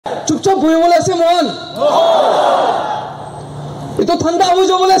चुपचाप भुए बोले ऐसे मोहन ये तो ठंडा हो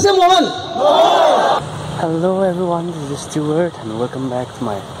जो बोले ऐसे Mohan. Hello everyone, this is Stewart and welcome back to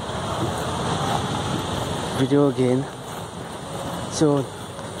my video again. So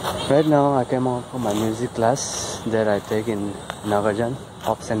right now I came out from my music class that I take in Nagas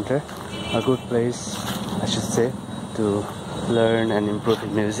Pop Center, a good place I should say to learn and improve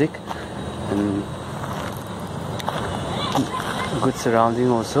in music, and good surrounding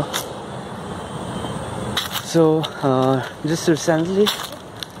also. So just recently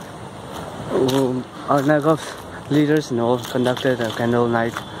our Nagas leaders conducted a candle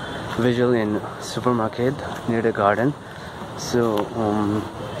night vigil in supermarket near the garden. So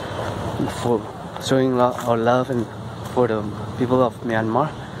for showing our love and for the people of Myanmar.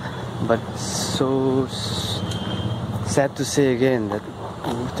 But so sad to say again that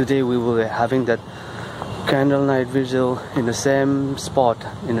today we will be having that candle night vigil in the same spot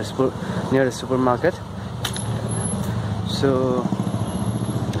in the near the supermarket. So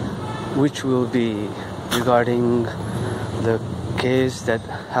which will be regarding the case that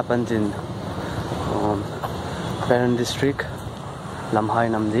happened in Peramhialungbo district, Lamhai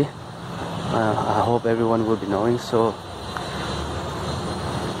Namdi. I hope everyone will be knowing. So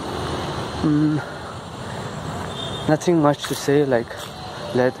nothing much to say, like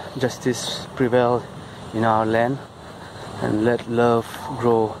let justice prevail in our land and let love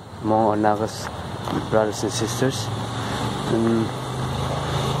grow among our Nagas brothers and sisters. And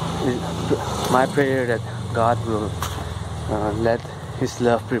my prayer that God will let His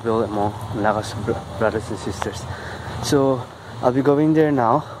love prevail among Nagas brothers and sisters. So I'll be going there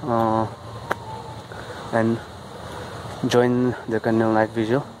now and join the candle night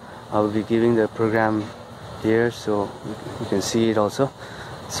vigil. I will be giving the program here so you can see it also.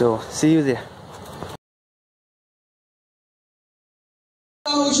 So see you there.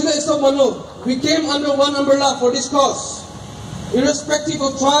 We came under one umbrella for this cause, irrespective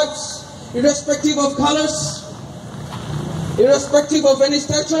of tribes, irrespective of colors, irrespective of any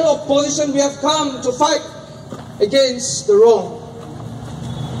stature or position. We have come to fight against the wrong,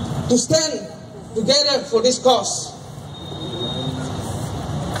 to stand together for this cause.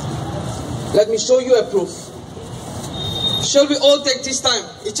 Let me show you a proof. Shall we all take this time?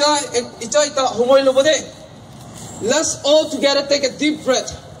 Let's all together take a deep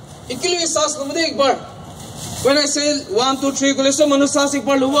breath. When I say 1, 2, 3,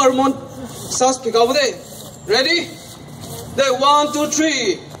 ready? Then 1, 2,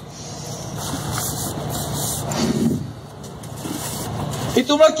 3.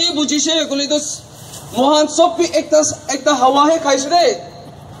 Itubra ki bujishe kulidos mohan sopi ekta hawa hai khaisre.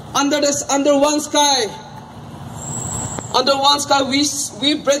 Under one sky. Under one sky we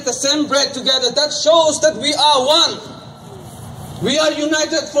breathe the same breath together. That shows that we are one. We are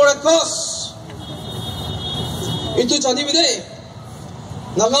united for a cause. Itu chadi bide.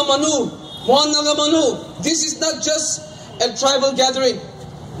 Nagamanu, Mohan Nagamanu. This is not just a tribal gathering.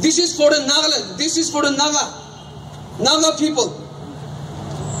 This is for the Nagaland. This is for the Naga people.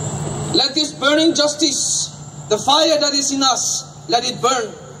 Let this burning justice, the fire that is in us, let it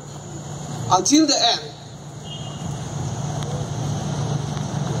burn until the end.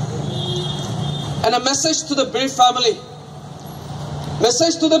 And a message to the bereaved family.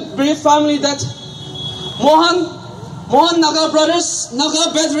 Message to the bereaved family that Mohan Naga brothers,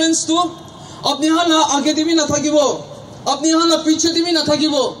 Naga veterans too, apni hala aage dibi na thakibo, apni hala piche dibi na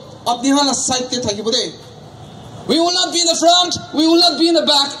thakibo, apni hala side te thakibo de. We will not be in the front, we will not be in the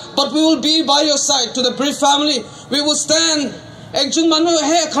back, but we will be by your side. To the bereaved family, we will stand. Ekjun manu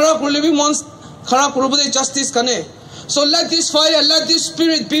he khara korle bi mon khara korbo de justice kane. So let this fire, let this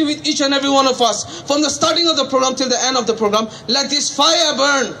spirit be with each and every one of us. From the starting of the program till the end of the program, let this fire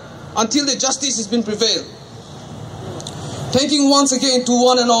burn until the justice has been prevailed. Thanking once again to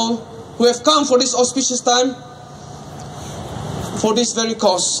one and all who have come for this auspicious time, for this very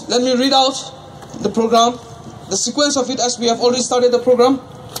cause. Let me read out the program, the sequence of it as we have already started the program.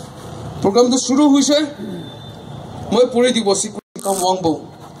 Program to shuru huise. Moi puri dibo Sikamwangbo.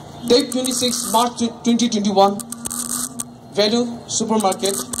 Date 26 March 2021. Value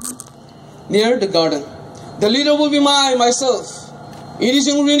Supermarket near the garden. The leader will be myself,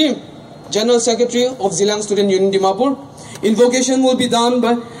 Itingwangbe, General Secretary of Zilang Student Union Dimapur. Invocation will be done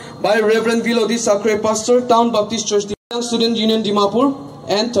by Reverend Vigil, Sacre Pastor, Town Baptist Church, Zilang Student Union Dimapur,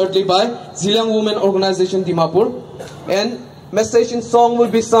 and thirdly by Zilang Women Organization Dimapur. And message and song will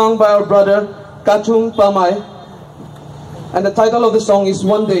be sung by our brother Katung Pamai. And the title of the song is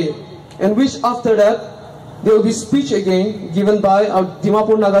One Day. And which after that, there will be speech again given by our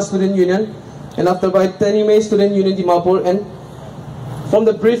Dimapur Naga Student Union, and after by Dimapur Student Union Dimapur, and from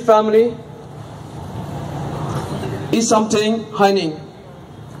the Brief family is something hiding.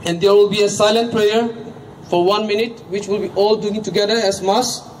 And there will be a silent prayer for 1 minute, which will be all doing together as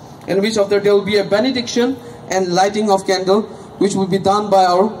mass, and which after there will be a benediction and lighting of candle, which will be done by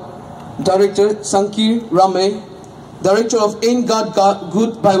our director Sanki Rame, director of In God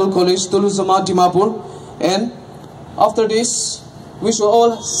Good Bible College, Tuluzama, Dimapur. And after this, we shall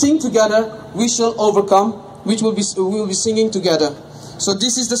all sing together, We Shall Overcome, which we will be singing together. So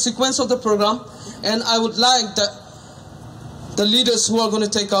this is the sequence of the program, and I would like the leaders who are going to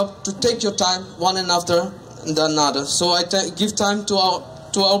take up to take your time one and after the another. So I give time to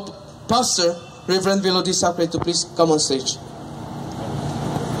our pastor, Reverend Vilodi Sakre, to please come on stage.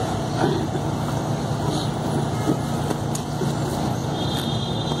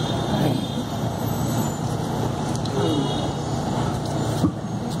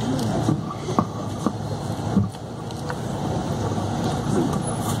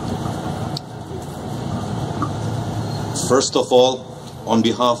 First of all, on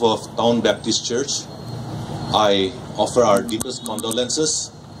behalf of Town Baptist Church, I offer our deepest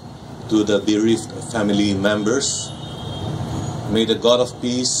condolences to the bereaved family members. May the God of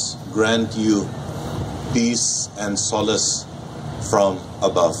peace grant you peace and solace from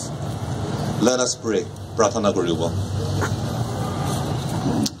above. Let us pray. Prathana Guribo.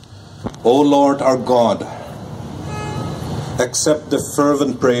 O Lord our God, accept the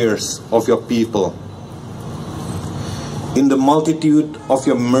fervent prayers of your people. In the multitude of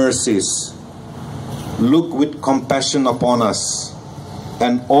your mercies, look with compassion upon us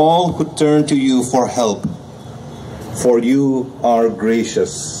and all who turn to you for help, for you are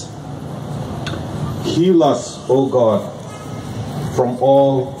gracious. Heal us, O God, from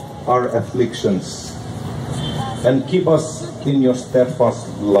all our afflictions, and keep us in your steadfast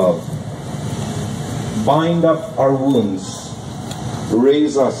love. Bind up our wounds,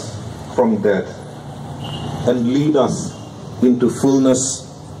 raise us from death, and lead us into fullness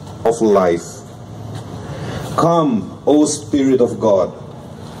of life. Come, O Spirit of God,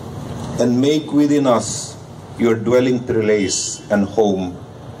 and make within us your dwelling place and home.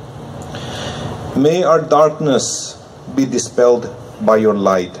 May our darkness be dispelled by your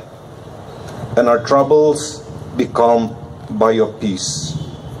light, and our troubles be calmed by your peace.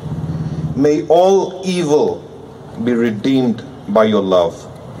 May all evil be redeemed by your love,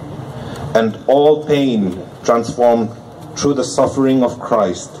 and all pain transformed through the suffering of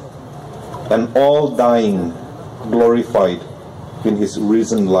Christ, and all dying glorified in his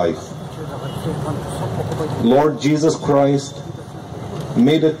risen life. Lord Jesus Christ,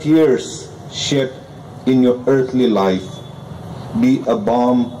 may the tears shed in your earthly life be a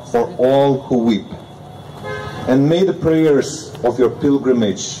balm for all who weep, and may the prayers of your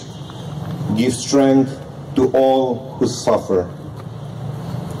pilgrimage give strength to all who suffer.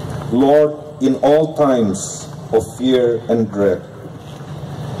 Lord, in all times of fear and dread,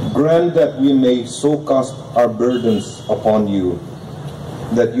 grant that we may so cast our burdens upon you,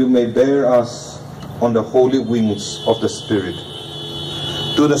 that you may bear us on the holy wings of the Spirit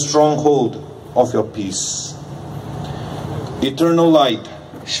to the stronghold of your peace. Eternal light,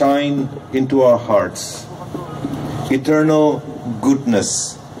 shine into our hearts. Eternal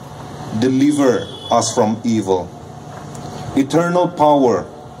goodness, deliver us from evil. Eternal power,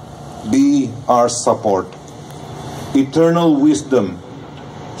 be our support. Eternal wisdom,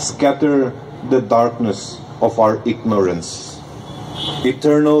 scatter the darkness of our ignorance.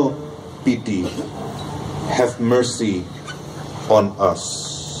 Eternal pity, have mercy on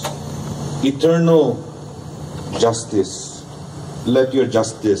us. Eternal justice, let your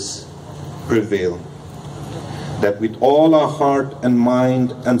justice prevail, that with all our heart and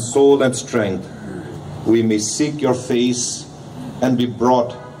mind and soul and strength we may seek your face and be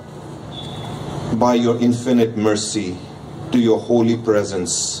brought by your infinite mercy to your holy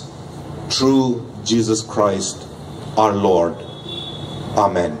presence, through Jesus Christ our Lord.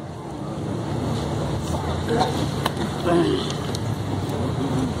 Amen.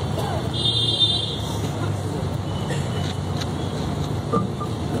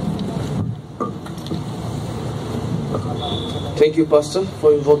 Thank you, Pastor,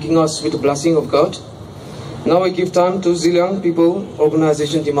 for invoking us with the blessing of God. Now I give time to Zilang People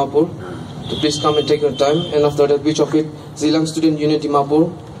Organization Dimapur to please come and take your time, and after that, which of it, Zilang Student Union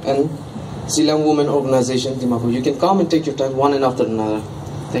Dimapur and Zilang Women Organization Dimapur. You can come and take your time one and after another.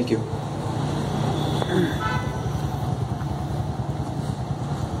 Thank you.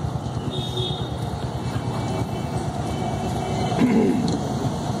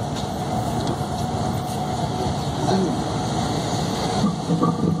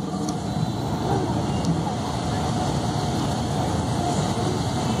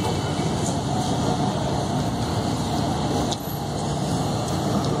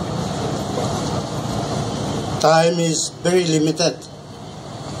 time is very limited,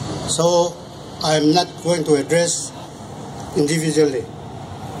 so I'm not going to address individually.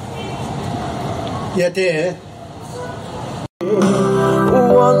 Yet,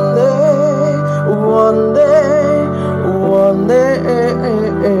 one day.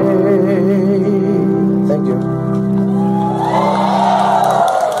 Thank you.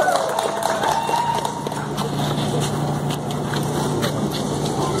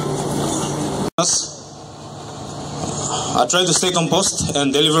 I try to stay composed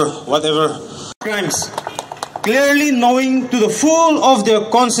and deliver whatever crimes, clearly knowing to the full of their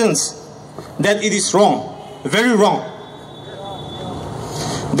conscience that it is wrong, very wrong.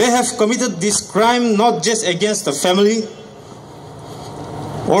 They have committed this crime not just against the family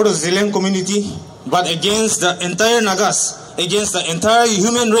or the Zealand community, but against the entire Nagas, against the entire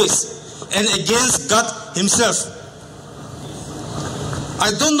human race, and against God himself.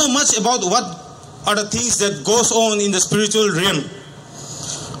 I don't know much about what are the things that goes on in the spiritual realm,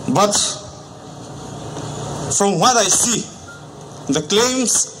 but from what I see, the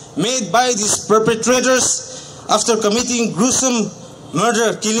claims made by these perpetrators after committing gruesome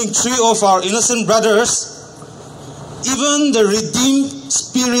murder, killing 3 of our innocent brothers, even the redeemed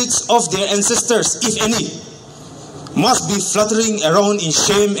spirits of their ancestors, if any, must be fluttering around in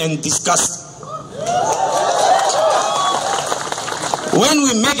shame and disgust. When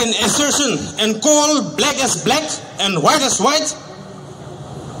we make an assertion and call black as black and white as white,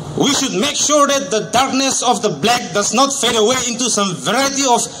 we should make sure that the darkness of the black does not fade away into some variety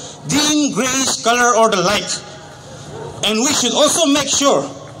of dim grayish color or the like. And we should also make sure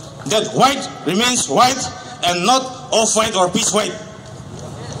that white remains white and not off-white or peach white.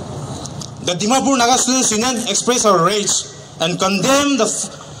 The Dimapur Nagas Students Union express our rage and condemn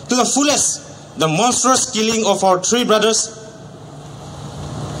to the fullest the monstrous killing of our 3 brothers.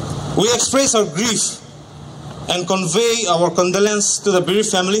 We express our grief and convey our condolence to the bereaved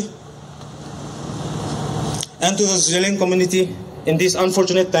family and to the Zealand community in these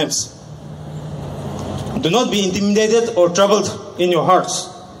unfortunate times. Do not be intimidated or troubled in your hearts.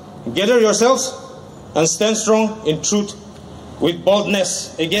 Gather yourselves and stand strong in truth with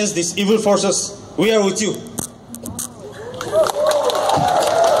boldness against these evil forces. We are with you.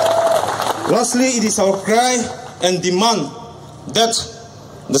 Lastly, it is our cry and demand that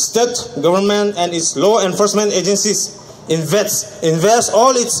the state government and its law enforcement agencies invest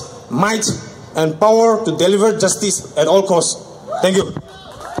all its might and power to deliver justice at all costs. Thank you.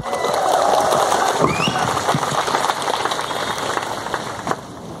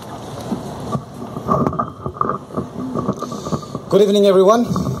 Good evening, everyone.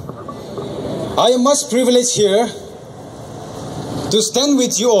 I am much privileged here to stand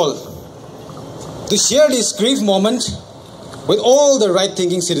with you all, to share this grief moment with all the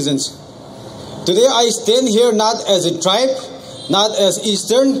right-thinking citizens. Today I stand here not as a tribe, not as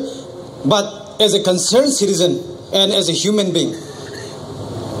Eastern, but as a concerned citizen and as a human being.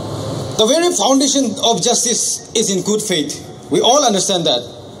 The very foundation of justice is in good faith. We all understand that.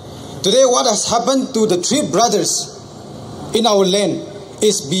 Today what has happened to the 3 brothers in our land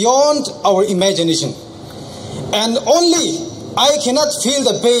is beyond our imagination. And only I cannot feel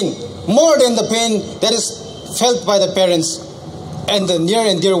the pain more than the pain that is felt by the parents and the near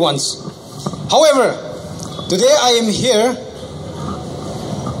and dear ones. However, today I am here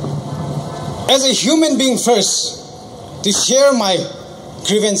as a human being first to share my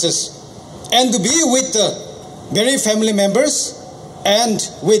grievances and to be with the very family members and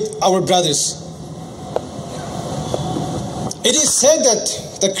with our brothers. It is said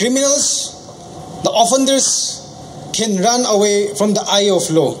that the criminals, the offenders, can run away from the eye of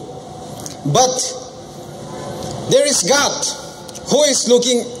law. But there is God who is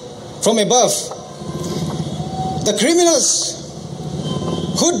looking from above. The criminals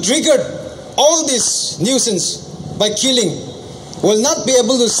who triggered all this nuisance by killing will not be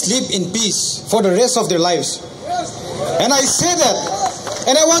able to sleep in peace for the rest of their lives. And I say that,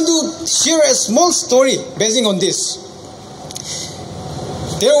 and I want to share a small story basing on this.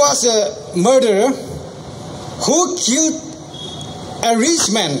 There was a murderer who killed a rich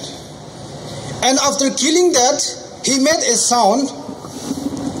man, and after killing that, he made a sound,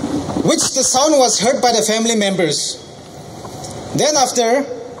 which the sound was heard by the family members. Then after,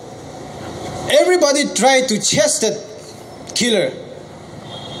 everybody tried to chase that killer.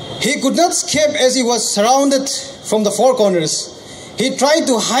 He could not escape as he was surrounded from the 4 corners. He tried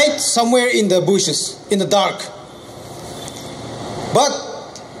to hide somewhere in the bushes, in the dark. But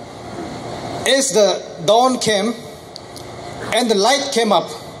as the dawn came and the light came up,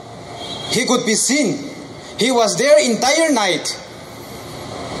 he could be seen. He was there entire night.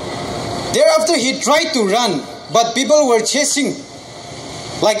 Thereafter he tried to run, but people were chasing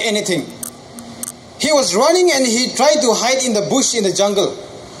like anything. He was running and he tried to hide in the bush in the jungle.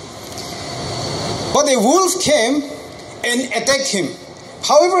 But a wolf came and attacked him.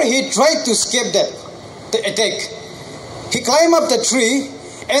 However, he tried to escape the attack. He climbed up the tree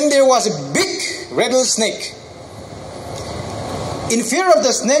and there was a big rattlesnake. In fear of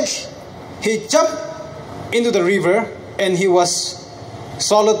the snake, he jumped into the river and he was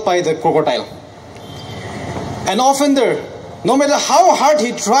swallowed by the crocodile. An offender, no matter how hard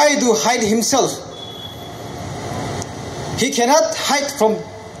he tried to hide himself, he cannot hide from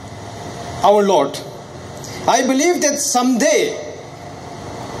our Lord. I believe that someday,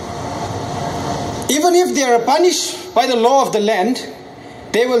 even if they are punished by the law of the land,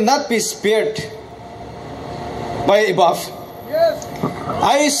 they will not be spared by above. Yes.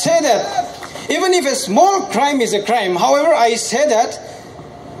 I say that even if a small crime is a crime, however, I say that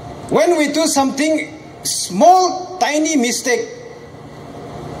when we do something small, tiny mistake,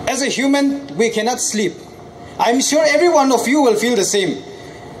 as a human, we cannot sleep. I'm sure every one of you will feel the same.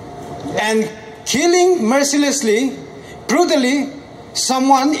 And killing mercilessly, brutally,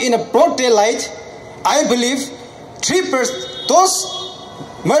 someone in a broad daylight, I believe those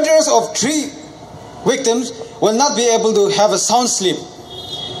murderers of 3 victims will not be able to have a sound sleep.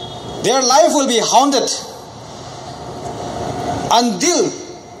 Their life will be haunted until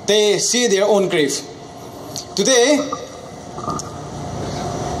they see their own grave. Today,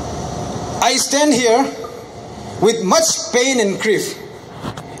 I stand here with much pain and grief.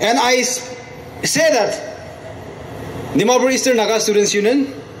 And I say that Dimapur Eastern Nagas Students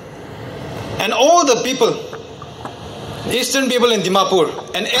Union and all the people, Eastern people in Dimapur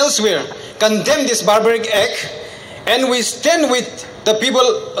and elsewhere, condemn this barbaric act, and we stand with the people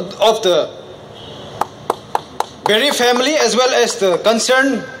of the Berry family as well as the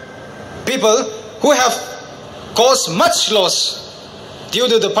concerned people who have caused much loss due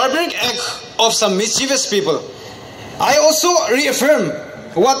to the barbaric act of some mischievous people. I also reaffirm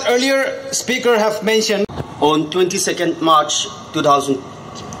what earlier speaker have mentioned. On 22nd March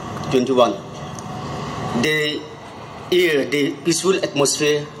 2021, the peaceful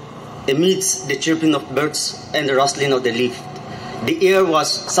atmosphere amidst the chirping of birds and the rustling of the leaf, the air was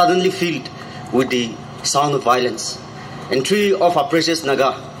suddenly filled with the sound of violence, and 3 of our precious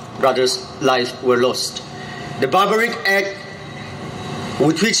Naga brothers' lives were lost. The barbaric act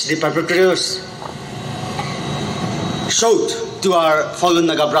with which the perpetrators showed to our fallen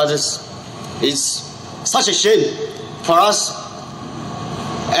Naga brothers is such a shame for us,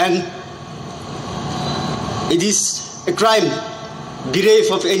 and it is a crime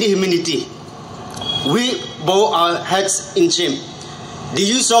bereft of any humanity. We bow our heads in shame. The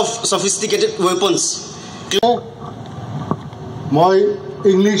use of sophisticated weapons. Moi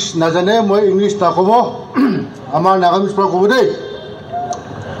English najane, moi English takobo. Amar Nagamis prakobo de.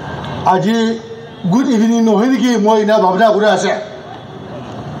 Aji good evening no hini moi ina bhabna kure ase.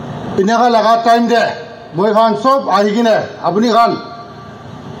 Inaga laga time de. Moi khan sob ahigine apni khan.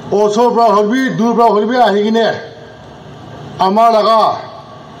 Oso pra holbi, dur pra holbi ahigine. Amar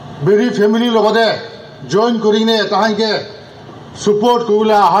laga Berry family logode join korine tahanke support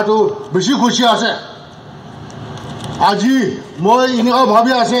kula hatu beshi khushi ase. Aji moi inga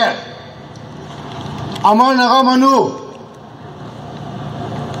bhabi ase amar Naga manu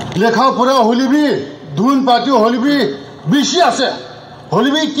lekha pura holibi dhun pati holibi beshi ase.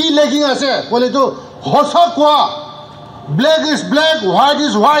 Holibi ki lagging ase bole to hosa kwa black is black, white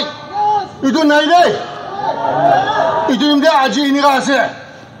is white. Itu nai de. Itu imde aji inga ase.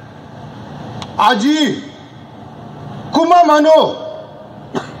 Aji kuma mano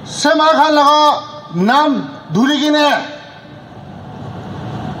sema khan laga naam dhuli gine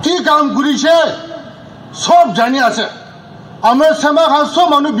ki kaam kurise sob jani ase. Amar sema khan so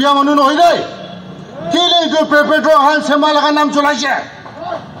manu biya manu no hoidai ki le to perpetrator khan sema laga naam cholaise.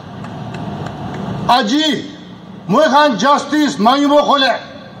 Aji moi khan justice mangibo khole.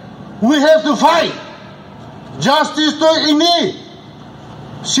 We have to fight. Justice to ini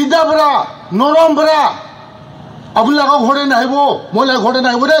sida bra norom bra abul laga ghode nahi bo mola ghode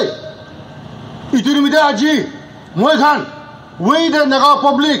nahi bo de. Ituri mide aji moi khan we the Naga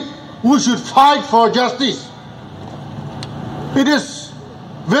public we should fight for justice. It is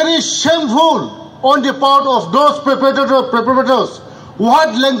very shameful on the part of those perpetrators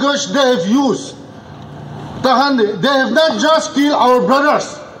what language they have used. They have not just killed our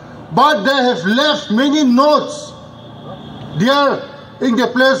brothers, but they have left many notes there in the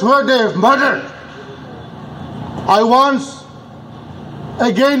place where they have murdered. I once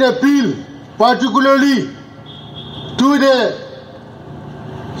again appeal particularly to the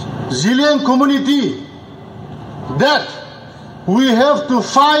Zillian community that we have to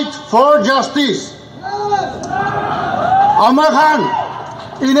fight for justice. Amar Khan,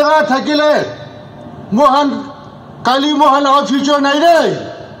 inega thakile, Mohan Kali Mohan our future nahi re.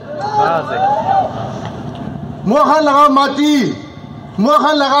 Mohan laga mati,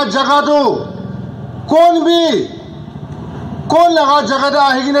 Mohan laga jaga do, kon laga jaga da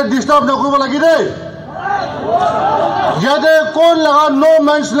ahi ne disturb na kuru lagi re. Yade kon laga no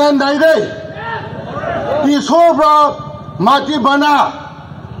man's land nahi re. Isobra mati bana,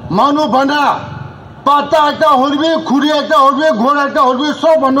 manu bana, pata ekta holbe, khuri ekta holbe, ghora ekta holbe,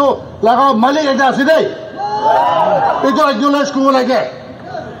 sob manu laga malik ekta ase re. Ito acknowledge kuru lage.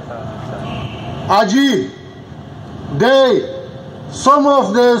 Aji, some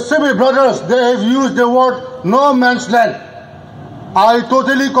of the Semi brothers, they have used the word no man's land. I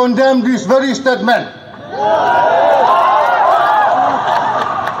totally condemn this very statement.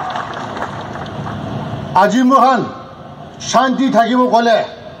 Aji Mohan, Shanti Thakibo Kole,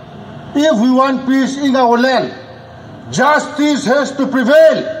 if we want peace in our land, justice has to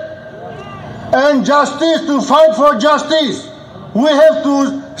prevail. And justice, to fight for justice, we have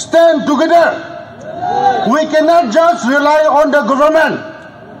to stand together. We cannot just rely on the government.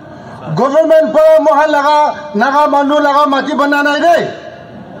 Government para mohan laga, naga manu laga mati banana ide.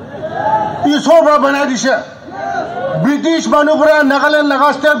 Isobra bana dishe. British manu para Nagaland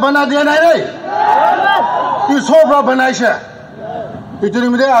laga state bana diya nahi re. Isobra banaishe. Itni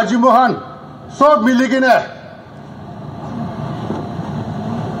mide Aji Mohan, sob miligine.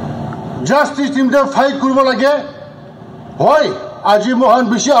 Justice team de fight kurbo lage. Hoy, Aji Mohan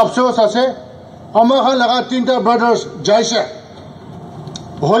bishi afsos ase. Amar Khan laga tinta brothers jaise.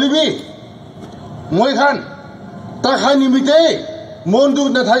 Holibi, Moi Khan, takha nimite, mondu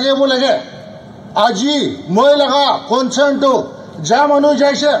na thage bo lage. Aji, moi laga concern to jamanu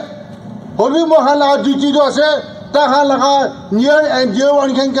jaise. Holibi Mohan laga duty do ase, takha laga near and dear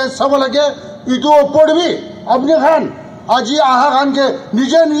one can get sab lage. Itu opor bi, apne Khan, Aji aha Khan ke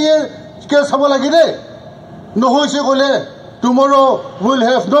nije niye ke sab lage de. No hoy se kole, tomorrow we'll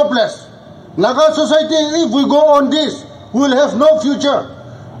have no place. Naga society, if we go on this, we will have no future.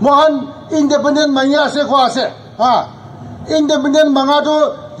 Mohan independent manya ase ko ase. Independent manga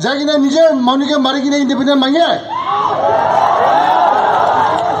to jagine nije manike marigine independent manya.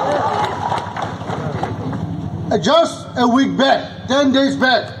 Just a week back, 10 days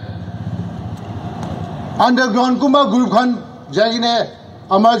back, underground Kumba group khan jagine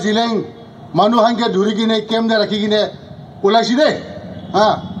Amar Zileng Manu hanke dhuri kine kem de rakhi kine ulaisi de.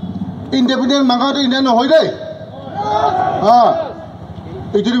 Independent manga to Indian hoy de.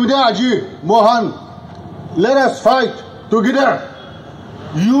 Itni mide Aji Mohan, let us fight together.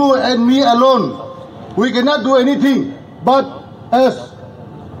 You and me alone, we cannot do anything. But as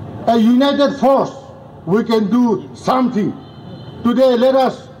a united force, we can do something. Today, let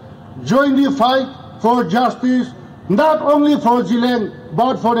us join the fight for justice, not only for Zileng,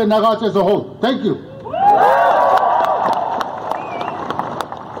 but for the Nagas as a whole. Thank you.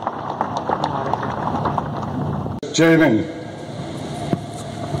 Chairman,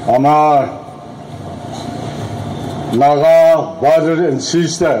 Amar, Naga, brother and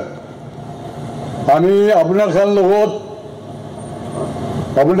sister, Ami Abuna Khan Logot,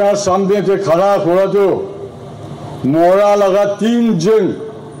 Abuna Samde te Khara Khoratu, Mora Laga 3 Jun,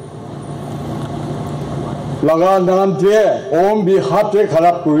 Laga Nam te Om Bihate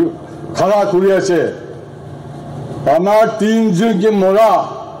Khara Kuriya se, Amar 3 Jun ke Mora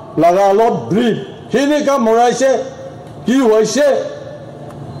Laga Lot Brief. Hini ka moraise ki hoise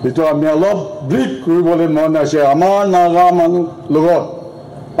eto ami alop break kuribole mon ase amar naga manu logot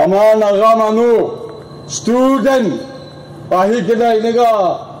amar naga manu student ahi kena inega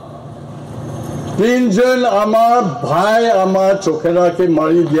 3 jon amar bhai amar chokera ke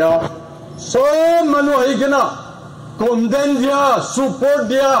mari diya sob manu ahi kena condemn diya support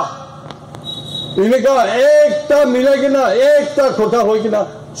diya inega ekta mile kena ekta khota hoy kena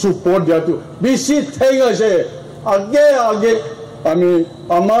support diya tu bisi thenga se age ami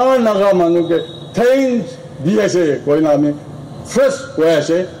amar naga manu ke thank diya se koi na ami first way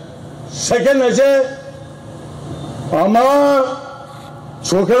se second ase amar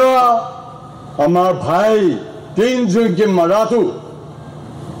chokra amar bhai 3 jon ke maratu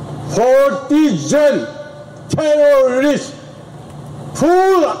 40 jon terrorists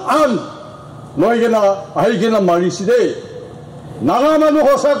full armed loigena aigena mariside Naga manu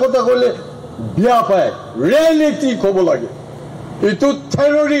hosa kota kole biya pae reality kobo lage itu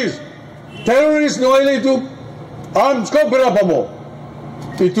terrorist noile itu arms ko bera pamo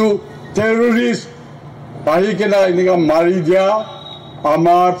itu terrorist ahi kena ininga mari dia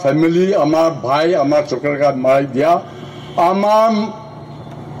আমার family আমার ভাই আমার চোখের মারি দিয়া আমার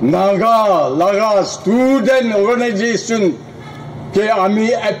নাগা লাগা student organisation কে আমি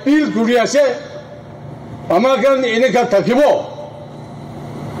অ্যাপিল করি আছে আমার এনেকা থাকিব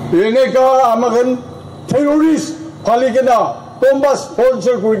এনেকা আমার টেরোরিস্ট ফালি কিনা বোমা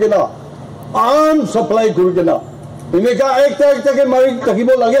স্পন্সর করি কিনা আর্ম সাপ্লাই করি কিনা এনেকা একটাকে মারি থাকিব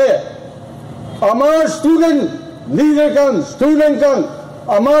লাগে আমার স্টুডেন্ট লিডার কান স্টুডেন্ট কান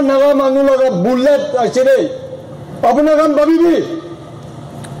আমার নাগা মানুহ লগা বুলেট আছে রে আপনার কান ভাবিবি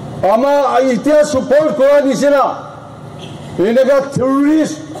আমার ইতিয়া সাপোর্ট করা নিচিনা এনেকা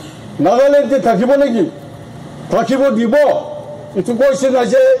টেরোরিস্ট নাগালেণ্ডে থাকিব নেকি থাকিব দিব এইটো কৈছে না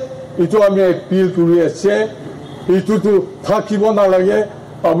যে এইটো আমি এপিল কৰি আছে এইটোতো থাকিব নালাগে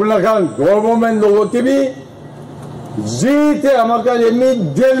আপোনাৰ কাৰণ গভৰ্ণমেণ্ট লগতে বি যিতে আমাৰ কাৰণে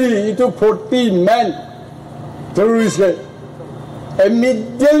ইমিডিয়েটলি এইটো 40 মেন টেৰৰিষ্ট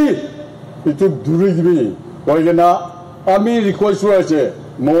ইমিডিয়েটলি এইটো দূৰি দিবি কৈ কিনা আমি ৰিকুৱেষ্ট কৰিছে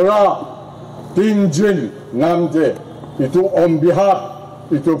মৰা 3 জন নাম যে এইটো অন বিহাফ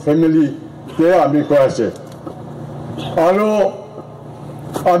এইটো ফেমিলি তে আমি কৈ আছে আৰু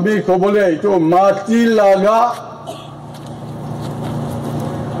আমি ক'বলৈ এইটো মাটি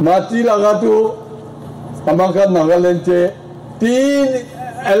লাগাটো আমাৰ নাগালেণ্ডে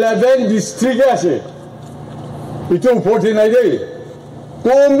 11 ডিষ্ট্ৰিক্ট আছে এইটো ওপৰতে নাই দেই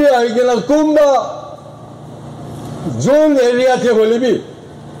কোনবি আহি কিনে কোনবা যোন এৰিয়াতে হ'লেবি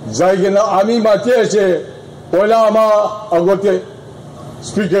যাই কিনে আমি মাতি আছে পইলা আমাৰ আগতে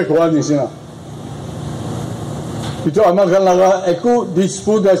স্পিকাৰ কোৱা নিচিনা এইটো আমাৰ লগা একো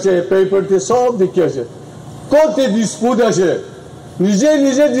ডিসপুট আছে পেপাৰতে সব দেখি আছে ক'তে ডিসপুট আছে নিজে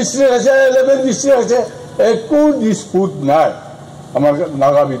ডিস্ট্রিক্ট আছে 11 ডিস্ট্রিক্ট আছে একো ডিসপুট নাই আমাৰ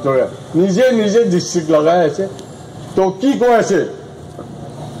নাগা ভিতৰে নিজে ডিস্ট্রিক্ট লগাই আছে তো কি কৈ আছে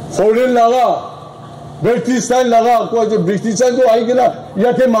ফৰেন নাগা ব্ৰিটিছ নাগা কৈ যে ব্ৰিটিছটো আহি কিনা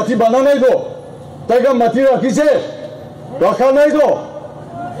ইয়াতে মাটি বানা নাই তো তাইকা মাটি ৰাখিছে ৰখা নাই তো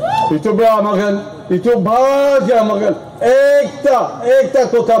এইটো বেয়া আমাৰ এইটো ভাগে আমাৰ একটা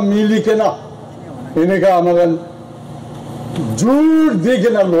কথা মিলি কেনা এনেকা আমাৰ জোৰ দি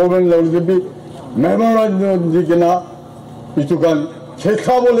কেনা গভৰ্ণমেণ্ট লগবি মেমৰেণ্ডাম দি কেনা এইটো গান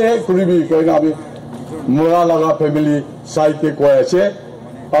শেখাবলৈ কৰিবি কৈ না আমি মৰা লগা ফেমিলি চাইতে কৈ আছে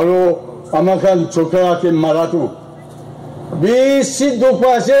আৰু আমাৰ চোখৰাকে মাৰাটো বেছি দুখ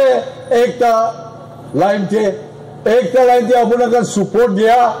আছে একটা লাইনতে আপোনাৰ support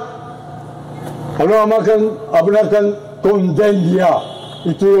দিয়া আৰু আপোনাৰ কন্টেন্ট দিয়া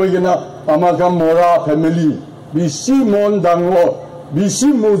এইটো হৈ কিনা আমাৰ মৰা ফেমিলি বেছি মন ডাঙৰ বেছি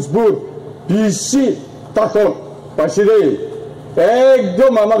মজবুত বেছি তাকত পাইছে দেই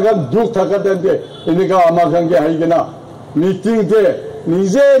একদম আমাৰ দুখ থাকাতে এনেকা আমাৰ আহি কিনা মিটিংতে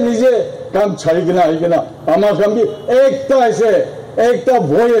নিজে কাম চাৰি কিনা আহি কিনা আমাৰ একটা আছে একটা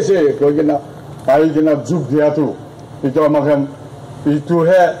ভয় আছে কৈ কিনা আহি কিনা যোগ দিয়াটো এইটো আমাৰ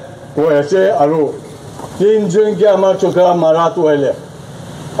এইটোহে কৈ আছে আৰু 3 জনকে আমাৰ চোখা মাৰাটো হ'লে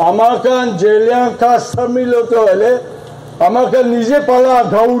আমাৰ জেলিয়া কাশ্মীৰতো হ'লে আমাৰ নিজে পালা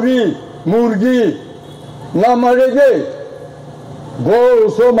গাউৰি মুৰ্গী নামাৰে দেই গৰু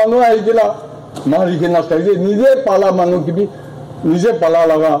ওচৰ মানুহ আহি কিনা মাৰি কিনা খাই যে নিজে পালা মানুহ কিবি নিজে পালা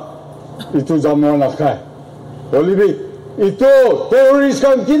লগা এইটো জামুৱা নাখায় বলিবি এইটো টেৰৰিষ্ট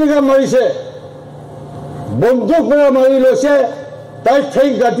কেনেকা মাৰিছে বন্দুক পৰা মাৰি লৈছে তাই ঠেং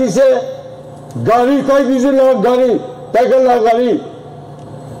কাটিছে গাড়ী খাই দিছিল গাড়ী চাইকেল গাড়ী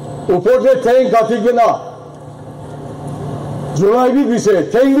ওপৰতে ঠেং কাটি কিনা জোৰাই বি দিছে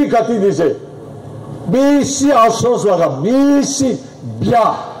ঠেং বি কাটি দিছে বেছি আশ্বাস লগা বেছি বিয়া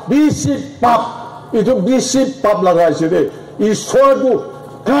বেছি পাপ এইটো বেছি পাপ লগাইছে দেই ঈশ্বৰটো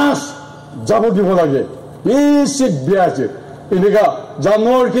কাছ যাব দিব লাগে বেছি বিয়া আছে এনেকা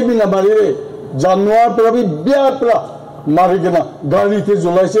জানুৱাৰ কিবি নামাৰি ৰে জানুৱাৰ পৰা বি বিয়াৰ পৰা মাৰি কিনা গাড়ীতে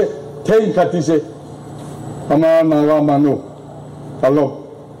জ্বলাইছে ঠেং কাটিছে আমাৰ নাগা মানুহ অলপ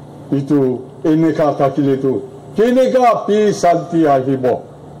এইটো এনেকা থাকিলেতো কেনেকা পিছ শান্তি আহিব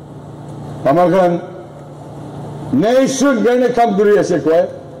আমাৰ নেশ্যন কাৰণে কাম কৰি আছে কয়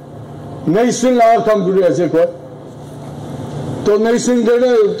নেশ্যন লগা কাম কৰি আছে কয় তো নেশ্যন কাৰণে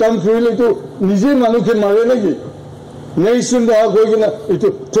কাম কৰিলেতো নিজে মানুহকে মাৰে নেকি নেশ্যন লগা কৈ কিনা এইটো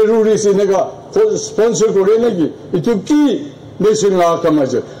টেৰৰিষ্ট এনেকা স্পন্সৰ কৰে নেকি এইটো কি নেশ্যন লগা কাম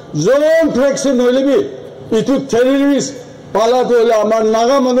আছে জন ফ্ৰেকশ্যন হ'লেবি এইটো টেৰৰিষ্ট পালাটো হ'লে আমাৰ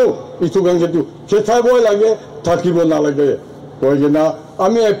নাগা মানুহ এইটো কাৰণেতো খেথাবই লাগে থাকিব নালাগে কৈ কিনা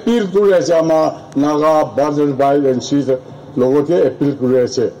আমি এপিল কৰি আছে আমাৰ নাগা ব্ৰাদাৰ্ছ ভাই এণ্ড চিষ্টাৰ লগতে এপিল কৰি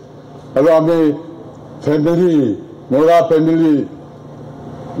আছে আৰু আমি ফেমিলি মৰা ফেমিলি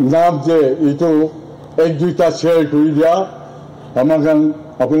নাম যে এইটো এক দুইটা শ্বেয়াৰ কৰি দিয়া আমাক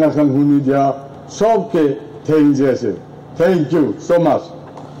আপোনাক শুনি দিয়া সবকে থেংক আছে থেংক ইউ সো মাচ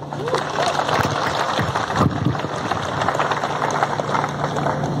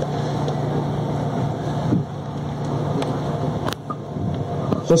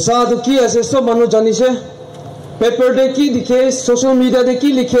সঁচাটো কি আছে সব মানুহ জানিছে পেপাৰ দে কি লিখে সোশ্যাল মিডিয়াতে কি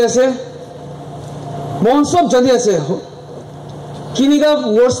লিখে আছে মন সব জানি আছে কিনিগা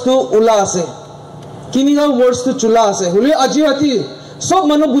ৱৰ্ডছটো ওলা আছে কিনিগা ৱৰ্ডছটো চুলা আছে হলি আজি ৰাতি সব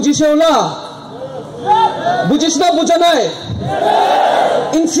মানুহ বুজিছে ওলা বুজিছ না বুজা নাই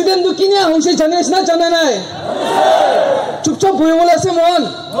ইনসিডেন্টটো কিনিয়া হৈছে জানিছ না জানা নাই চুপচাপ বহিবলৈ আছে মোহন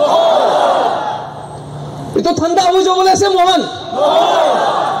এইটো ঠাণ্ডা হৈ যাবলৈ আছে মোহন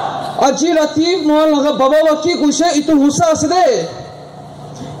আজি ৰাতি মোহন লগা বাবা বা কি কৈছে এইটো হুঁচা আছে দে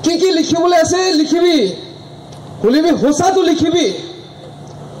কি লিখিবলৈ আছে লিখিবি খুলিবি হুঁচাটো লিখিবি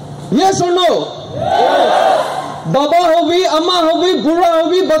yes or no বাবা হবি আমা হবি বুঢ়া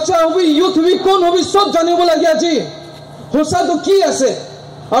হবি বাচ্চা হবি ইউথ হবি কোন হবি সব জানিব লাগে আজি হুঁচাটো কি আছে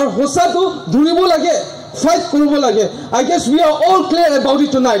আৰু হুঁচাটো ধৰিব লাগে ফাইট কৰিব লাগে I guess we are all clear about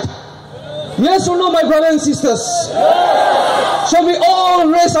it tonight yes or no my brothers and sisters shall we all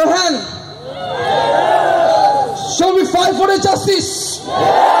raise our hand shall we fight for the justice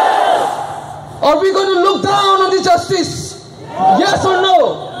are we going to look down on the justice yes or no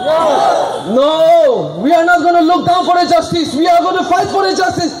no we are not going to look down for the justice we are going to fight for the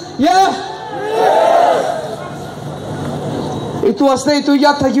justice yeah itu asle itu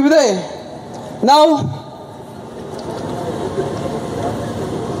yat thakibi de now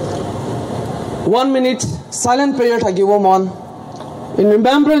 1 minute silent prayer thakibo mon in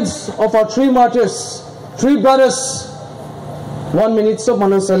remembrance of our three martyrs three brothers 1 minute so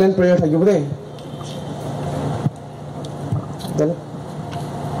manu silent prayer thakibo de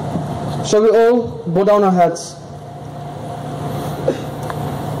shall we all bow down our heads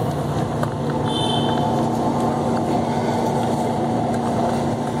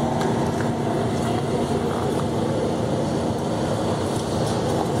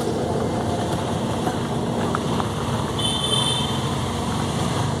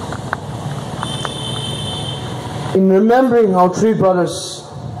in remembering our three brothers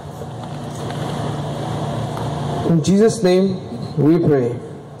in Jesus' name we pray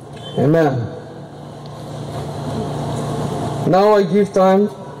amen now I give time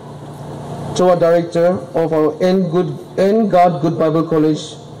to our director of our N God Good Bible College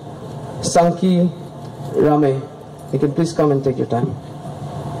Sanki Rame you can please come and take your time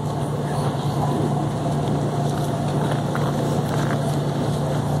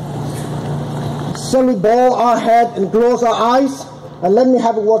shall we bow our head and close our eyes and let me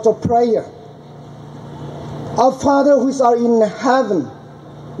have a word of prayer our Father who art in heaven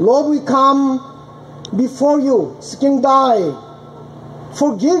Lord, we come before you, seeking thy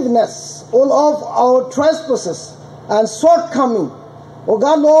forgiveness, all of our trespasses and shortcoming. Oh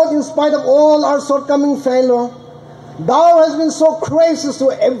God, Lord, in spite of all our shortcoming failure, thou hast been so gracious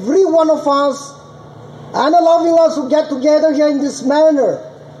to every one of us and allowing us to get together here in this manner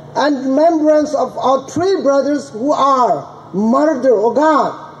and remembrance of our three brothers who are murdered, oh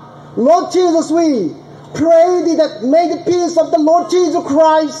God. Lord Jesus, we pray thee that may the peace of the Lord Jesus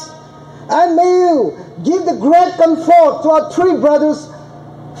Christ and may you give the great comfort to our three brothers,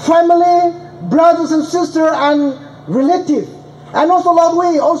 family, brothers and sisters and relatives. And also, Lord,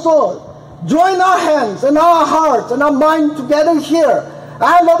 we also join our hands and our hearts and our mind together here.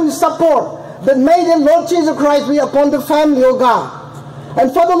 And Lord, we support that may the Lord Jesus Christ be upon the family, oh God.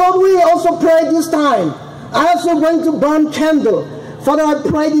 And Father, Lord, we also pray this time. I also going to burn candle. Father, I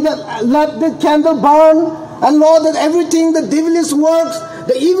pray thee that let the candle burn, and Lord, that everything, the devilish works,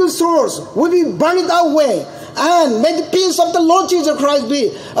 the evil source, will be burned away. And may the peace of the Lord Jesus Christ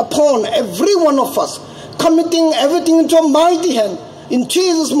be upon every one of us, committing everything into a mighty hand. In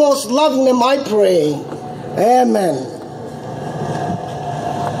Jesus' most loving name I pray. Amen.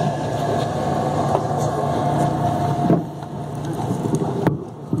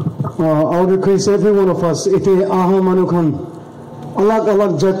 I would request every one of us, ite aha manukhan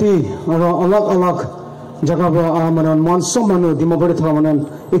alag jati aro alag jaga ba aha manan mon som manu Dimapur thamanan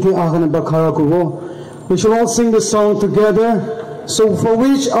ite aha ba khara kubo we should all sing the song together so for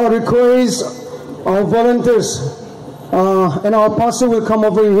which our request our volunteers and our pastor will come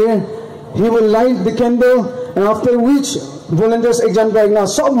over here he will light the candle and after which volunteers exam na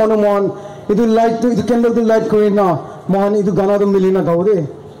sob manu mon idu light to the candle to light korina mon idu gana to milina gaude.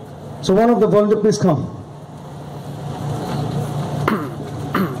 So one of the volunteers, please come.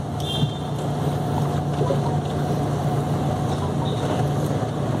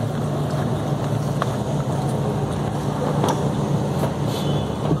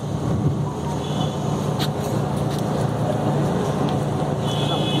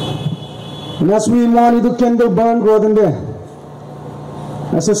 And as we want the candle burn go in there,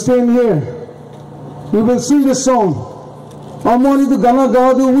 as I stand here, we will sing this song. I want to Gana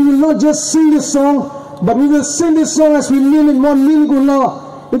Gadu. We will not just sing this song, but we will sing this song as we live in one lil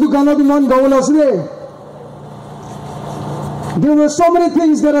guna. Itu Gana du man gawala sile. There were so many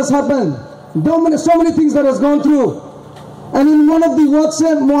things that has happened. So many things that has gone through. And in one of the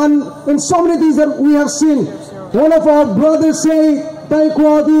WhatsApp in so many things that we have seen, one of our brothers say,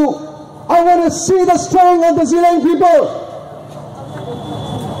 Taikwadu, I want to see the strength of the Zilang people.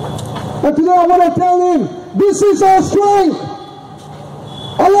 And today I want to tell him, this is our strength.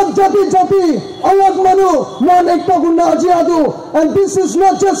 Alag jati jati, alag manu, man ekta guna ajiadu. And this is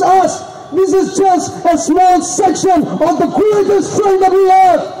not just us. This is just a small section of the greatest strength that we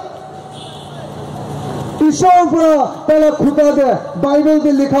have. Ishar pala khuda de Bible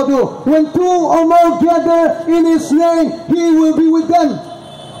de likha do, when two or more gather in His name, He will be with them.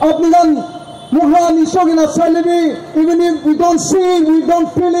 Apnigan muhan Ishar in asalibi, even if we don't see it, we don't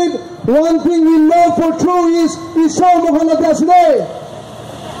feel it. One thing we know for true is Ishar Muhammad's name.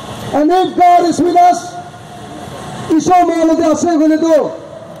 And if God is with us, Ishar Muhammad's name will do.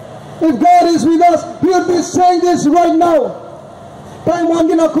 If God is with us, He'll be saying this right now. Time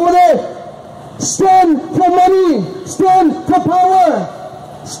wangina kore. Stand for money, stand for power,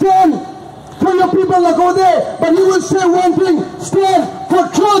 stand for your people like over there. But He will say one thing, stand for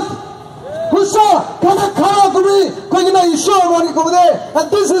truth. And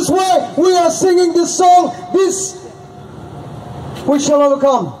this is why we are singing this song. This we shall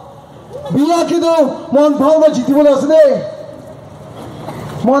overcome.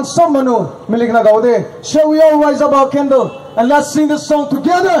 Shall we all rise up our candle and let's sing this song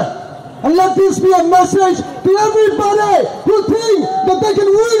together? And let this be a message to everybody who think that they can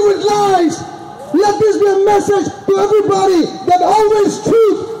win with lies. Let this be a message to everybody that always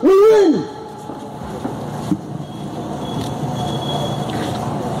truth will win.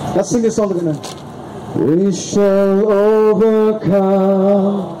 Let's sing this song together. We shall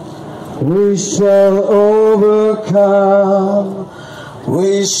overcome. We shall overcome.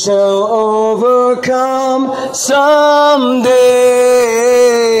 We shall overcome someday.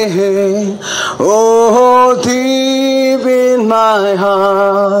 Oh, deep in my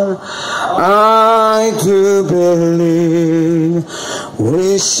heart, I do believe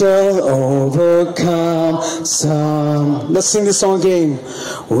we shall overcome some. Let's sing this song again.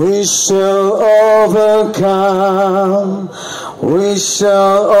 We shall overcome. We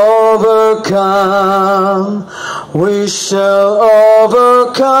shall overcome. We shall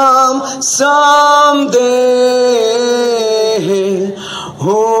overcome someday.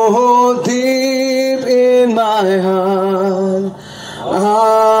 Oh, deep in my heart,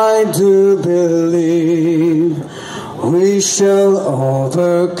 I do believe we shall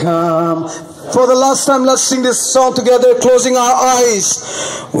overcome. For the last time, let's sing this song together, closing our eyes.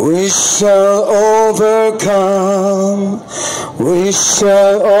 We shall overcome. We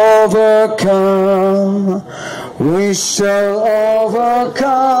shall overcome. We shall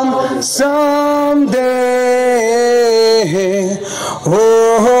overcome someday.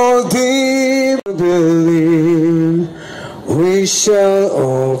 Oh, deep believe we shall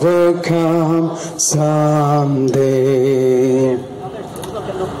overcome someday.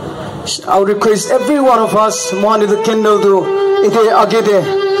 I would request every one of us, Mohani the candle to ite agede,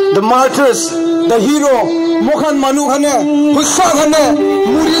 the martyrs, the hero, Mokhan Manu Hane, Hussar Hane,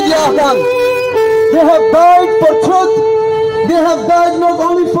 Muridia Khan. They have died for truth. They have died not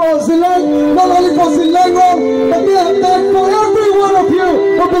only for Zilang, not only for Zilango, but they have died for every one of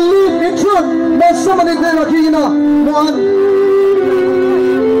you who believe in truth. There's somebody there, Akina, Mohan.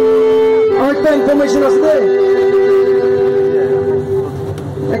 Our information is there.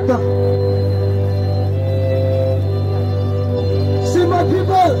 See, my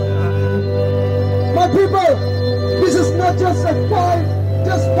people, this is not just a fight. It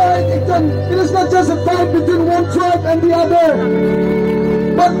is not just a fight between one tribe and the other,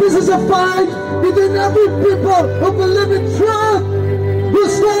 but this is a fight between every people who believe in truth, who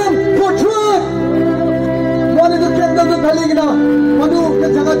stand for truth.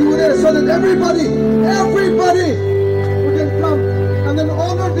 So that everybody who can come and then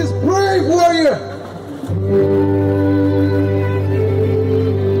honor this brave warrior.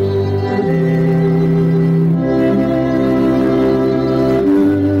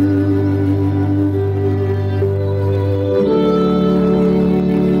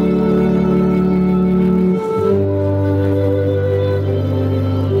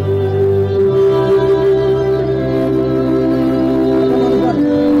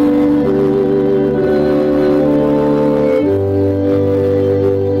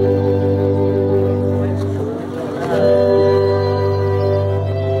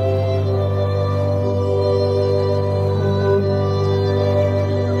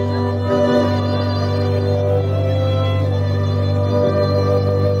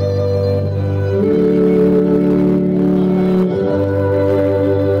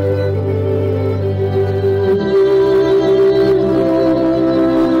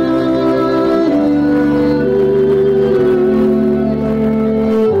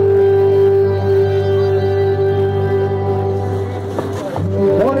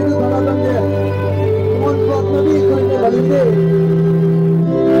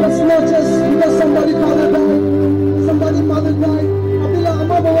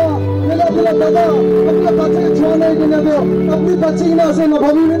 अपने दादा अपने बच्चे छोड़ नहीं देने दो अपनी बच्ची की ना से न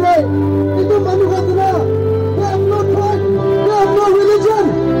भाभी में नहीं ये तो मनु का दुना they have no tribe they have no religion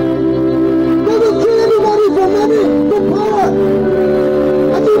they will kill anybody for money for power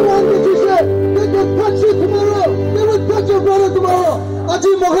Aji Mohan ji said they can touch you tomorrow they will touch your brother tomorrow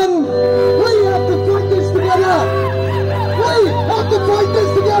Aji Mohan we have to fight this together we have to fight this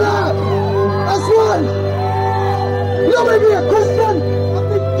together as one you may be a Christian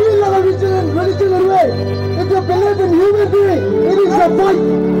religion away. If you believe in human being, it is a fight.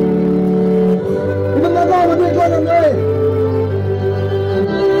 Even Naga will be going away.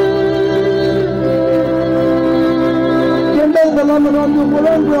 Kendall the Laman on you,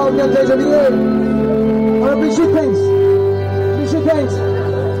 Peramhialungbo and Lt. Or Vigil thanks. Vigil thanks.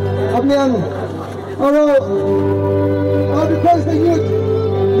 Abnian. Or because the youth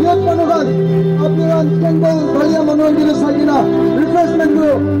Manogan. Abnian Kendall, Bhalia Manogan Gila Sagina. Refreshment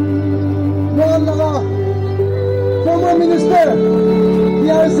do. Mohan Naga, former minister,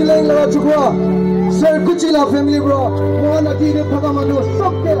 here is Silang Laga Chukwa, Sir Kuchila family bro, Mohan Atine Pagamanu,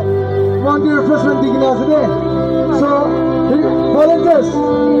 Sopke, want your refreshment digna today. So, volunteers,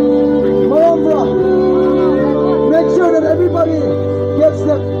 Mohan bro, make sure that everybody gets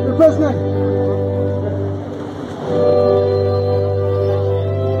the refreshment.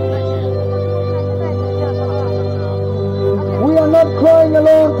 We are not crying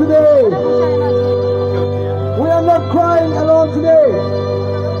alone today. We are not crying alone today.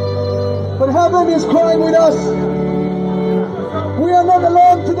 But heaven is crying with us. We are not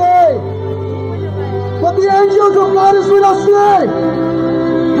alone today. But the angels of God is with us today.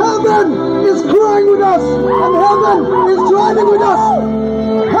 Heaven is crying with us. And heaven is joining with us.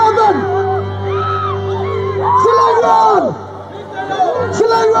 Heaven. Sikamwangbo!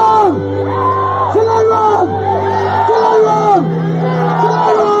 Sikamwangbo! Sikamwangbo! Sikamwangbo!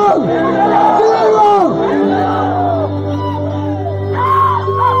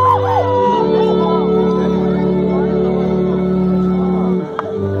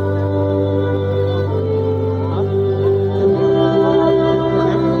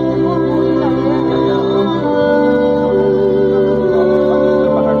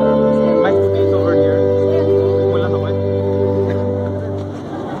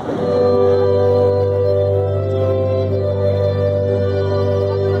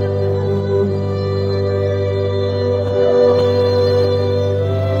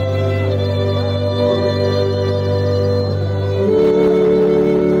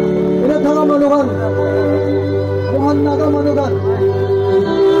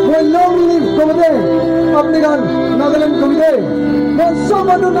 Nagaland committee,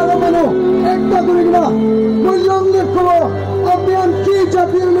 Manu Nagamanu, Ekta Gurigna, Mulyong Lifko, Abnian Ki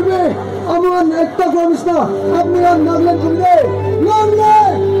Jatir Libe, Aman Ekta Gomista, Abnian Nagaland committee, Long